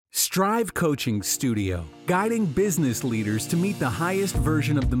Strive Coaching Studio, guiding business leaders to meet the highest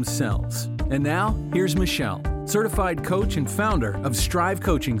version of themselves. And now, here's Michelle, certified coach and founder of Strive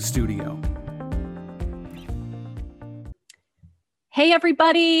Coaching Studio. Hey,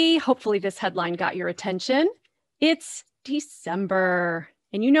 everybody. Hopefully this headline got your attention. It's December.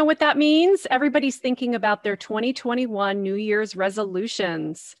 And you know what that means? Everybody's thinking about their 2021 New Year's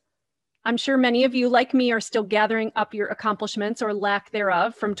resolutions. I'm sure many of you, like me, are still gathering up your accomplishments or lack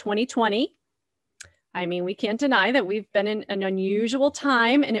thereof from 2020. I mean, we can't deny that we've been in an unusual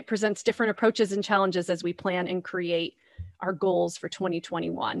time, and it presents different approaches and challenges as we plan and create our goals for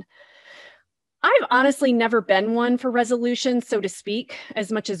 2021. I've honestly never been one for resolutions, so to speak,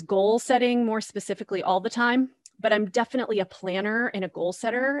 as much as goal setting, more specifically all the time. But I'm definitely a planner and a goal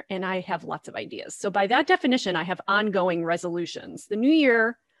setter, and I have lots of ideas. So by that definition, I have ongoing resolutions. The new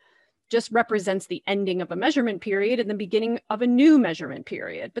year just represents the ending of a measurement period and the beginning of a new measurement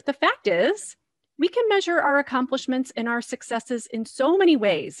period. But the fact is, we can measure our accomplishments and our successes in so many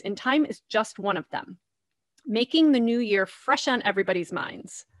ways, and time is just one of them, making the new year fresh on everybody's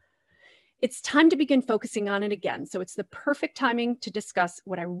minds. It's time to begin focusing on it again, so it's the perfect timing to discuss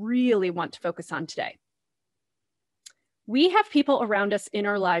what I really want to focus on today. We have people around us in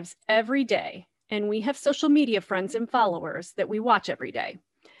our lives every day, and we have social media friends and followers that we watch every day.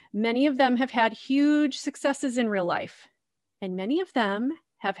 Many of them have had huge successes in real life, and many of them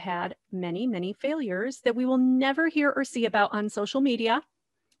have had many, many failures that we will never hear or see about on social media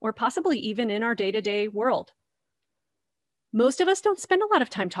or possibly even in our day-to-day world. Most of us don't spend a lot of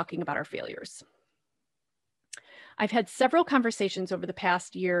time talking about our failures. I've had several conversations over the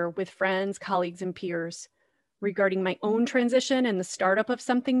past year with friends, colleagues, and peers regarding my own transition and the startup of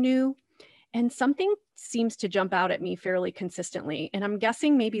something new. And something seems to jump out at me fairly consistently. And I'm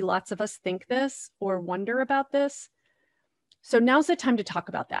guessing maybe lots of us think this or wonder about this. So now's the time to talk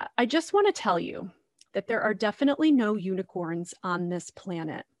about that. I just want to tell you that there are definitely no unicorns on this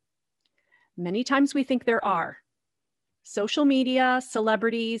planet. Many times we think there are. Social media,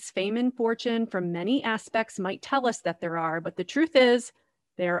 celebrities, fame and fortune from many aspects might tell us that there are, but the truth is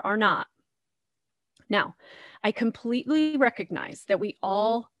there are not. Now, I completely recognize that we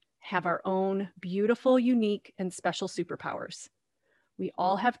all have our own beautiful, unique, and special superpowers. We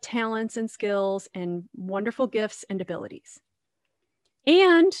all have talents and skills and wonderful gifts and abilities.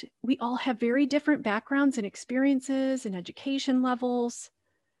 And we all have very different backgrounds and experiences and education levels,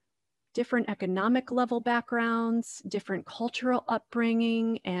 different economic level backgrounds, different cultural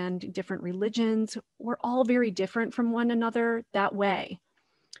upbringing, and different religions. We're all very different from one another that way.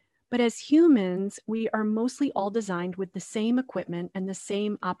 But as humans, we are mostly all designed with the same equipment and the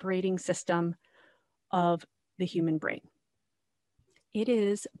same operating system of the human brain. It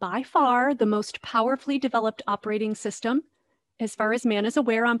is by far the most powerfully developed operating system as far as man is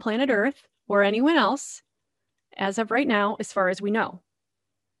aware on planet Earth or anyone else, as of right now, as far as we know.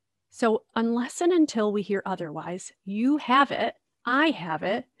 So unless and until we hear otherwise, you have it, I have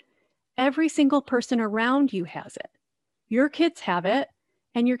it, every single person around you has it. Your kids have it.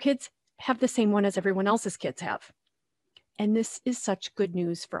 And your kids have the same one as everyone else's kids have. And this is such good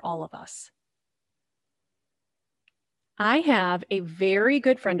news for all of us. I have a very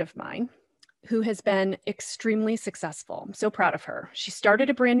good friend of mine who has been extremely successful. I'm so proud of her. She started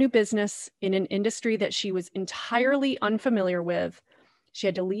a brand new business in an industry that she was entirely unfamiliar with. She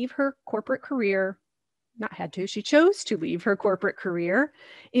had to leave her corporate career, she chose to leave her corporate career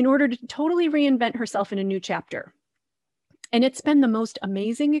in order to totally reinvent herself in a new chapter. And it's been the most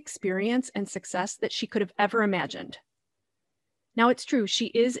amazing experience and success that she could have ever imagined. Now, it's true, she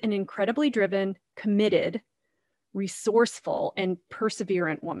is an incredibly driven, committed, resourceful, and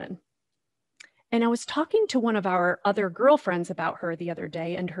perseverant woman. And I was talking to one of our other girlfriends about her the other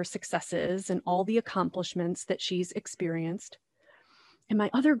day and her successes and all the accomplishments that she's experienced. And my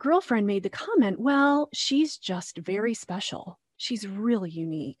other girlfriend made the comment, well, she's just very special. She's really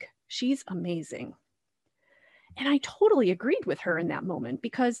unique. She's amazing. And I totally agreed with her in that moment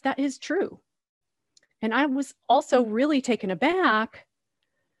because that is true. And I was also really taken aback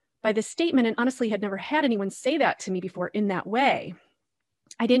by the statement and honestly had never had anyone say that to me before in that way.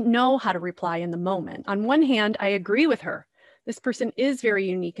 I didn't know how to reply in the moment. On one hand, I agree with her. This person is very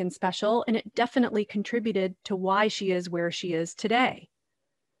unique and special, and it definitely contributed to why she is where she is today.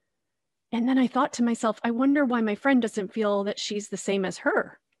 And then I thought to myself, I wonder why my friend doesn't feel that she's the same as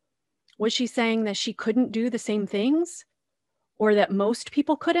her. Was she saying that she couldn't do the same things or that most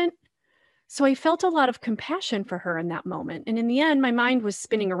people couldn't? So I felt a lot of compassion for her in that moment. And in the end, my mind was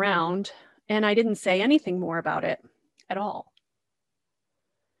spinning around and I didn't say anything more about it at all.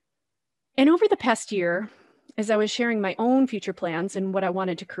 And over the past year, as I was sharing my own future plans and what I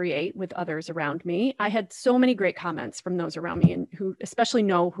wanted to create with others around me, I had so many great comments from those around me and who especially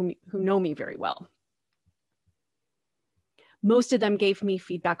who know me very well. Most of them gave me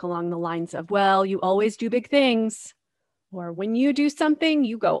feedback along the lines of, well, you always do big things, or when you do something,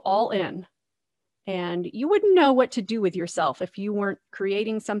 you go all in. And you wouldn't know what to do with yourself if you weren't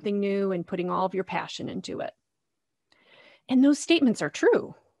creating something new and putting all of your passion into it. And those statements are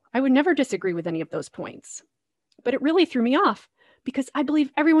true. I would never disagree with any of those points. But it really threw me off because I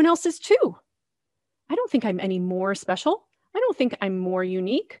believe everyone else is too. I don't think I'm any more special. I don't think I'm more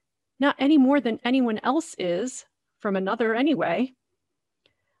unique, not any more than anyone else is from another anyway.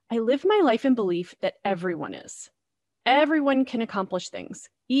 I live my life in belief that everyone is. Everyone can accomplish things,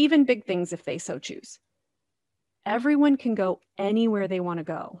 even big things if they so choose. Everyone can go anywhere they want to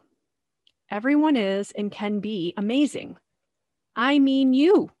go. Everyone is and can be amazing. I mean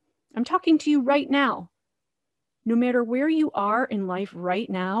you. I'm talking to you right now. No matter where you are in life right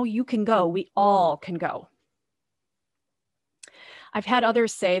now, you can go. We all can go. I've had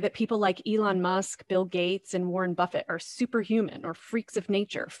others say that people like Elon Musk, Bill Gates, and Warren Buffett are superhuman or freaks of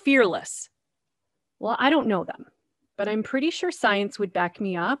nature, fearless. Well, I don't know them, but I'm pretty sure science would back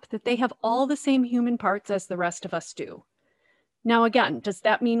me up that they have all the same human parts as the rest of us do. Now, again, does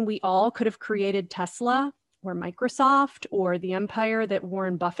that mean we all could have created Tesla or Microsoft or the empire that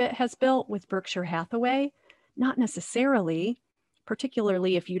Warren Buffett has built with Berkshire Hathaway? Not necessarily,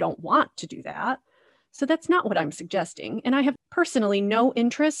 particularly if you don't want to do that. So that's not what I'm suggesting. And I have personally no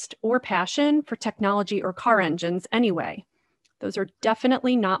interest or passion for technology or car engines anyway. Those are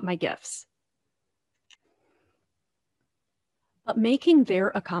definitely not my gifts. But making their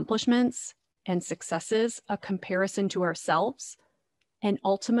accomplishments and successes a comparison to ourselves and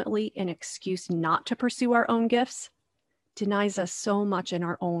ultimately an excuse not to pursue our own gifts denies us so much in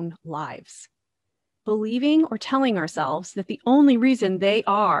our own lives. Believing or telling ourselves that the only reason they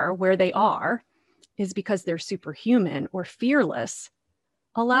are where they are is because they're superhuman or fearless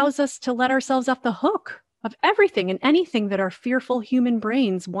allows us to let ourselves off the hook of everything and anything that our fearful human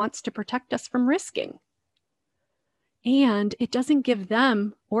brains wants to protect us from risking. And it doesn't give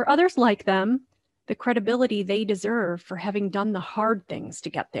them or others like them the credibility they deserve for having done the hard things to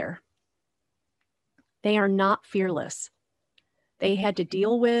get there. They are not fearless. They had to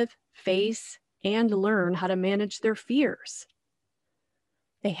deal with, face, and learn how to manage their fears.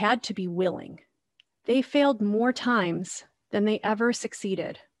 They had to be willing. They failed more times than they ever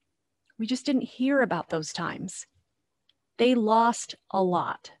succeeded. We just didn't hear about those times. They lost a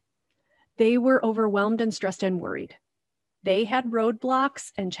lot. They were overwhelmed and stressed and worried. They had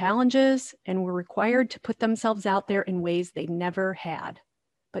roadblocks and challenges and were required to put themselves out there in ways they never had.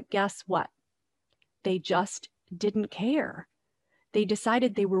 But guess what? They just didn't care. They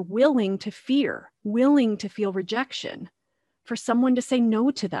decided they were willing to fear, willing to feel rejection, for someone to say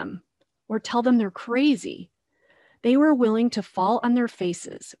no to them or tell them they're crazy. They were willing to fall on their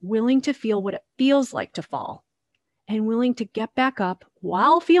faces, willing to feel what it feels like to fall, and willing to get back up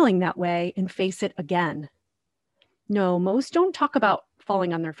while feeling that way and face it again. No, most don't talk about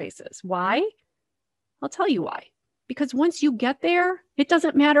falling on their faces. Why? I'll tell you why. Because once you get there, it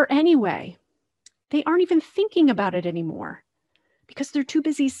doesn't matter anyway. They aren't even thinking about it anymore because they're too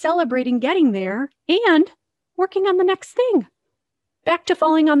busy celebrating getting there and working on the next thing. Back to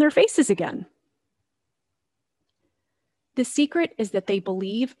falling on their faces again. The secret is that they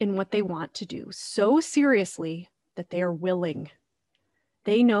believe in what they want to do so seriously that they are willing.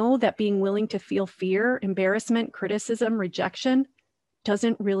 They know that being willing to feel fear, embarrassment, criticism, rejection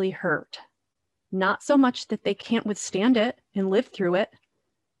doesn't really hurt. Not so much that they can't withstand it and live through it.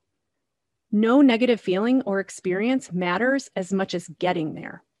 No negative feeling or experience matters as much as getting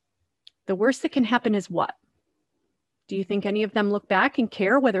there. The worst that can happen is what? Do you think any of them look back and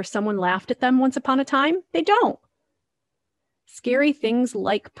care whether someone laughed at them once upon a time? They don't. Scary things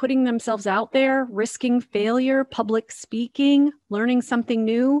like putting themselves out there, risking failure, public speaking, learning something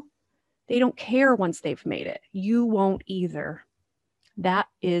new, they don't care once they've made it. You won't either. That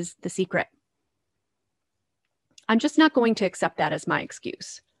is the secret. I'm just not going to accept that as my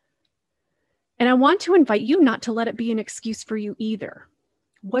excuse. And I want to invite you not to let it be an excuse for you either.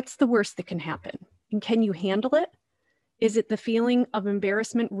 What's the worst that can happen? And can you handle it? Is it the feeling of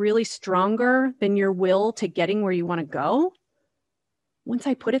embarrassment really stronger than your will to getting where you want to go? Once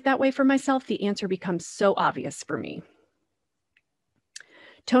I put it that way for myself, the answer becomes so obvious for me.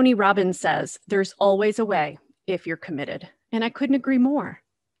 Tony Robbins says, there's always a way if you're committed. And I couldn't agree more.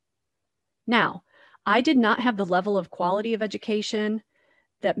 Now, I did not have the level of quality of education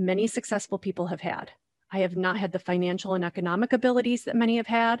that many successful people have had. I have not had the financial and economic abilities that many have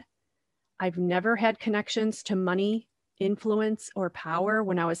had. I've never had connections to money, influence, or power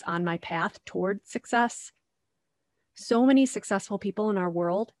when I was on my path toward success. So many successful people in our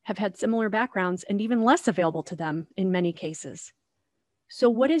world have had similar backgrounds and even less available to them in many cases.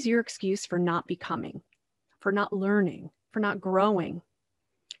 So what is your excuse for not becoming, for not learning, for not growing?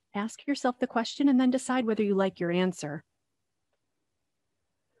 Ask yourself the question and then decide whether you like your answer.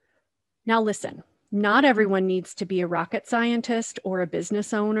 Now listen, not everyone needs to be a rocket scientist or a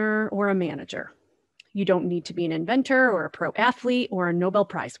business owner or a manager. You don't need to be an inventor or a pro athlete or a Nobel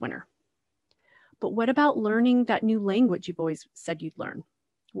Prize winner. But what about learning that new language you've always said you'd learn?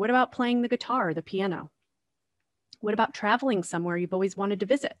 What about playing the guitar or the piano? What about traveling somewhere you've always wanted to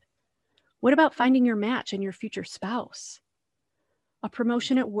visit? What about finding your match and your future spouse? A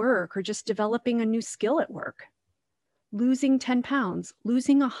promotion at work or just developing a new skill at work? Losing 10 pounds,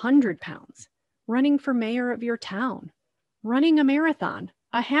 losing 100 pounds, running for mayor of your town, running a marathon,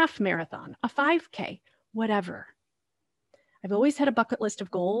 a half marathon, a 5K, whatever. I've always had a bucket list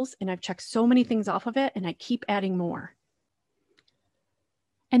of goals and I've checked so many things off of it and I keep adding more.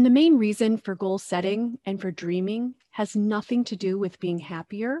 And the main reason for goal setting and for dreaming has nothing to do with being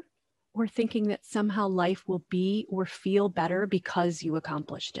happier or thinking that somehow life will be or feel better because you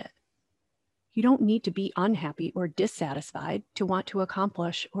accomplished it. You don't need to be unhappy or dissatisfied to want to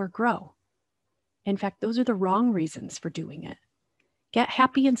accomplish or grow. In fact, those are the wrong reasons for doing it. Get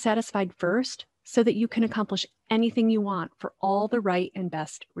happy and satisfied first so that you can accomplish anything you want for all the right and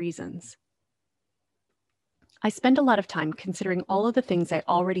best reasons. I spend a lot of time considering all of the things I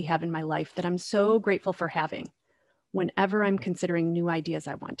already have in my life that I'm so grateful for having whenever I'm considering new ideas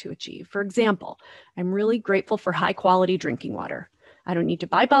I want to achieve. For example, I'm really grateful for high quality drinking water. I don't need to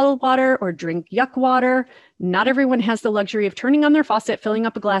buy bottled water or drink yuck water. Not everyone has the luxury of turning on their faucet, filling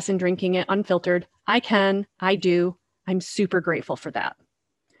up a glass and drinking it unfiltered. I can, I do. I'm super grateful for that.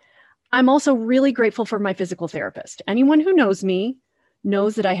 I'm also really grateful for my physical therapist. Anyone who knows me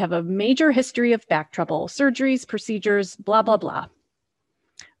knows that I have a major history of back trouble, surgeries, procedures, blah, blah, blah.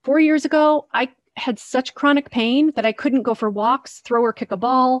 4 years ago, I had such chronic pain that I couldn't go for walks, throw or kick a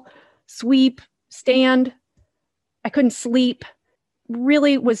ball, sweep, stand. I couldn't sleep.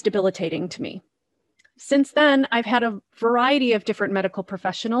 Really was debilitating to me. Since then, I've had a variety of different medical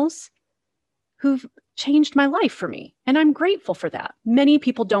professionals who've changed my life for me, and I'm grateful for that. Many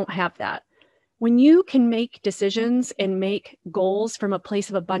people don't have that. When you can make decisions and make goals from a place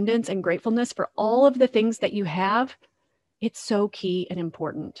of abundance and gratefulness for all of the things that you have, it's so key and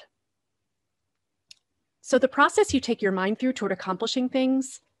important. So the process you take your mind through toward accomplishing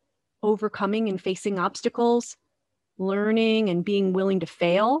things, overcoming and facing obstacles, learning and being willing to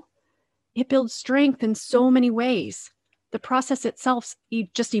fail, it builds strength in so many ways. The process itself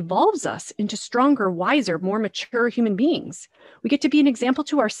just evolves us into stronger, wiser, more mature human beings. We get to be an example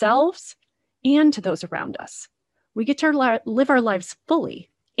to ourselves and to those around us. We get to live our lives fully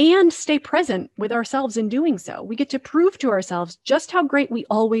and stay present with ourselves in doing so. We get to prove to ourselves just how great we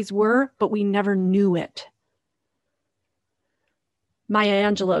always were, but we never knew it. Maya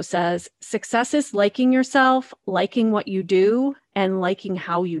Angelou says, success is liking yourself, liking what you do, and liking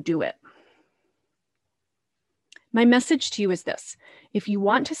how you do it. My message to you is this. If you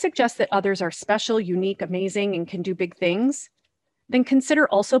want to suggest that others are special, unique, amazing, and can do big things, then consider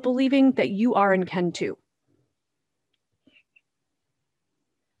also believing that you are and can too.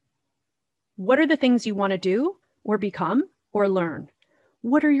 What are the things you want to do or become or learn?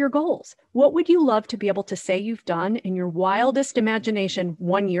 What are your goals? What would you love to be able to say you've done in your wildest imagination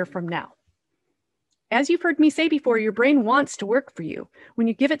 1 year from now? As you've heard me say before, your brain wants to work for you. When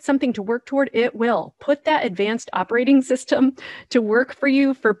you give it something to work toward, it will. Put that advanced operating system to work for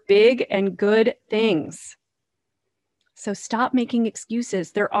you for big and good things. So stop making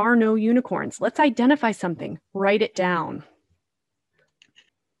excuses. There are no unicorns. Let's identify something. Write it down.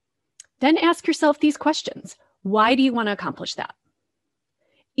 Then ask yourself these questions. Why do you want to accomplish that?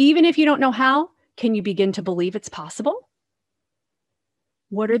 Even if you don't know how, can you begin to believe it's possible?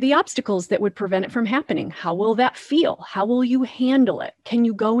 What are the obstacles that would prevent it from happening? How will that feel? How will you handle it? Can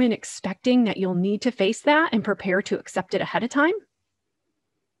you go in expecting that you'll need to face that and prepare to accept it ahead of time?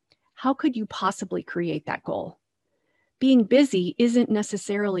 How could you possibly create that goal? Being busy isn't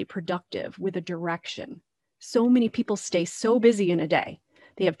necessarily productive with a direction. So many people stay so busy in a day.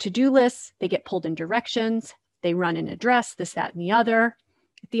 They have to-do lists, they get pulled in directions, they run an address, this, that, and the other.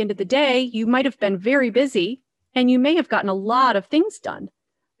 At the end of the day, you might have been very busy and you may have gotten a lot of things done,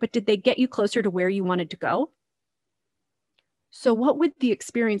 but did they get you closer to where you wanted to go? So what would the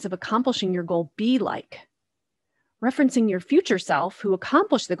experience of accomplishing your goal be like? Referencing your future self who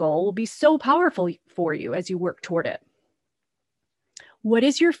accomplished the goal will be so powerful for you as you work toward it. What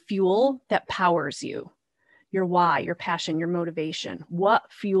is your fuel that powers you? Your why, your passion, your motivation. What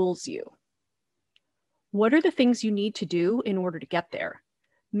fuels you? What are the things you need to do in order to get there?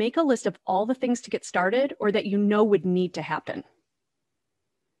 Make a list of all the things to get started or that you know would need to happen.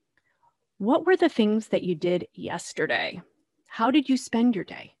 What were the things that you did yesterday? How did you spend your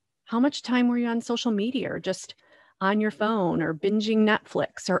day? How much time were you on social media or just on your phone or binging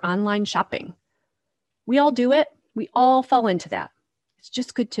Netflix or online shopping? We all do it. We all fall into that. It's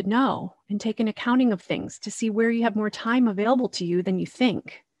just good to know and take an accounting of things to see where you have more time available to you than you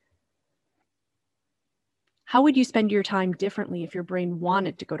think. How would you spend your time differently if your brain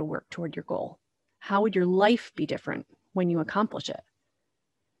wanted to go to work toward your goal? How would your life be different when you accomplish it?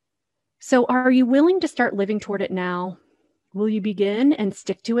 So are you willing to start living toward it now? Will you begin and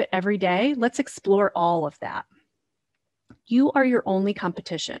stick to it every day? Let's explore all of that. You are your only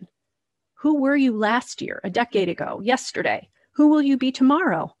competition. Who were you last year, a decade ago, yesterday? Who will you be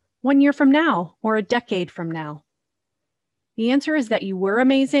tomorrow, 1 year from now, or a decade from now? The answer is that you were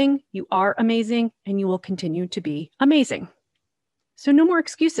amazing, you are amazing, and you will continue to be amazing. So no more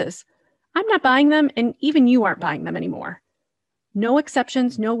excuses. I'm not buying them, and even you aren't buying them anymore. No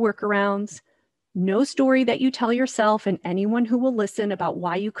exceptions, no workarounds, no story that you tell yourself and anyone who will listen about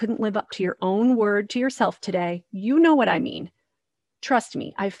why you couldn't live up to your own word to yourself today. You know what I mean. Trust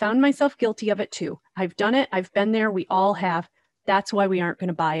me, I've found myself guilty of it too. I've done it. I've been there. We all have. That's why we aren't going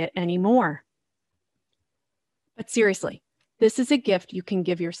to buy it anymore. But seriously, this is a gift you can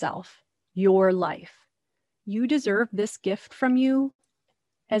give yourself, your life. You deserve this gift from you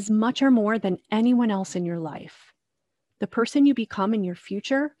as much or more than anyone else in your life. The person you become in your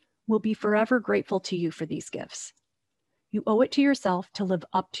future will be forever grateful to you for these gifts. You owe it to yourself to live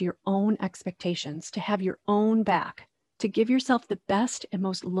up to your own expectations, to have your own back, to give yourself the best and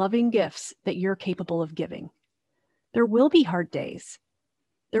most loving gifts that you're capable of giving. There will be hard days.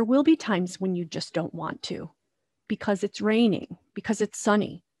 There will be times when you just don't want to, because it's raining, because it's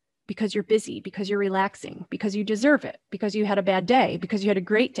sunny, because you're busy, because you're relaxing, because you deserve it, because you had a bad day, because you had a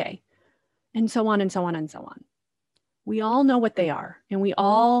great day, and so on and so on and so on. We all know what they are, and we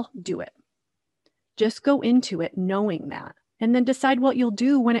all do it. Just go into it knowing that, and then decide what you'll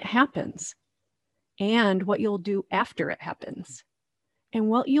do when it happens, and what you'll do after it happens, and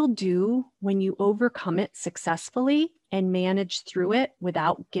what you'll do when you overcome it successfully and manage through it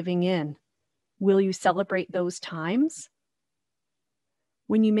without giving in. Will you celebrate those times?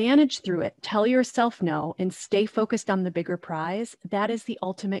 When you manage through it, tell yourself no and stay focused on the bigger prize. That is the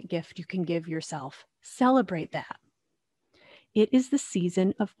ultimate gift you can give yourself. Celebrate that. It is the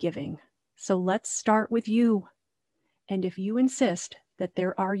season of giving. So let's start with you. And if you insist that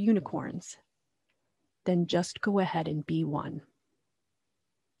there are unicorns, then just go ahead and be one.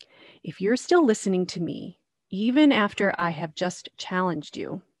 If you're still listening to me, even after I have just challenged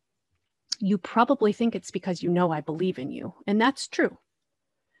you, you probably think it's because you know I believe in you, and that's true.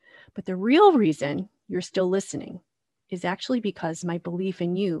 But the real reason you're still listening is actually because my belief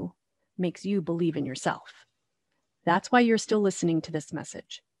in you makes you believe in yourself. That's why you're still listening to this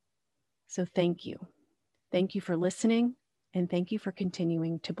message. So thank you. Thank you for listening, and thank you for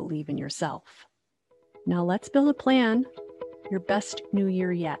continuing to believe in yourself. Now let's build a plan, your best new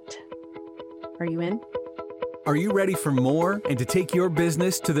year yet. Are you in? Are you ready for more and to take your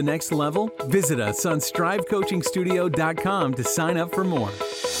business to the next level? Visit us on strivecoachingstudio.com to sign up for more.